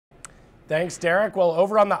Thanks, Derek. Well,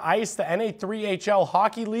 over on the ice, the NA3HL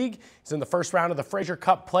Hockey League is in the first round of the Fraser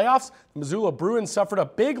Cup playoffs. The Missoula Bruins suffered a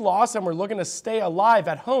big loss and we're looking to stay alive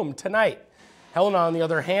at home tonight. Helena, on the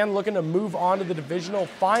other hand, looking to move on to the divisional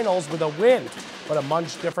finals with a win, but a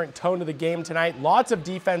much different tone to the game tonight. Lots of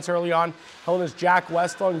defense early on. Helena's Jack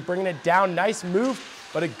Westlund bringing it down. Nice move,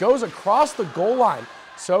 but it goes across the goal line.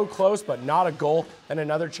 So close, but not a goal. Then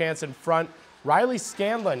another chance in front. Riley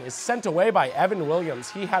Scanlon is sent away by Evan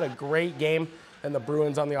Williams. He had a great game. And the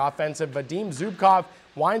Bruins on the offensive. Vadim Zubkov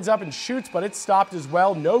winds up and shoots, but it's stopped as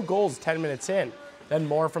well. No goals 10 minutes in. Then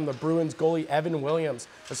more from the Bruins goalie Evan Williams.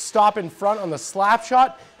 A stop in front on the slap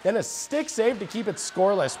shot, then a stick save to keep it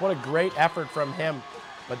scoreless. What a great effort from him.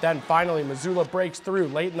 But then finally Missoula breaks through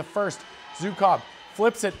late in the first. Zubkov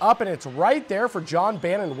flips it up and it's right there for John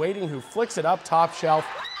Bannon waiting, who flicks it up top shelf.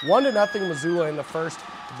 1-0 Missoula in the first.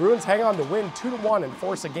 The Bruins hang on to win 2-1 and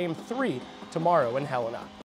force a game 3 tomorrow in Helena.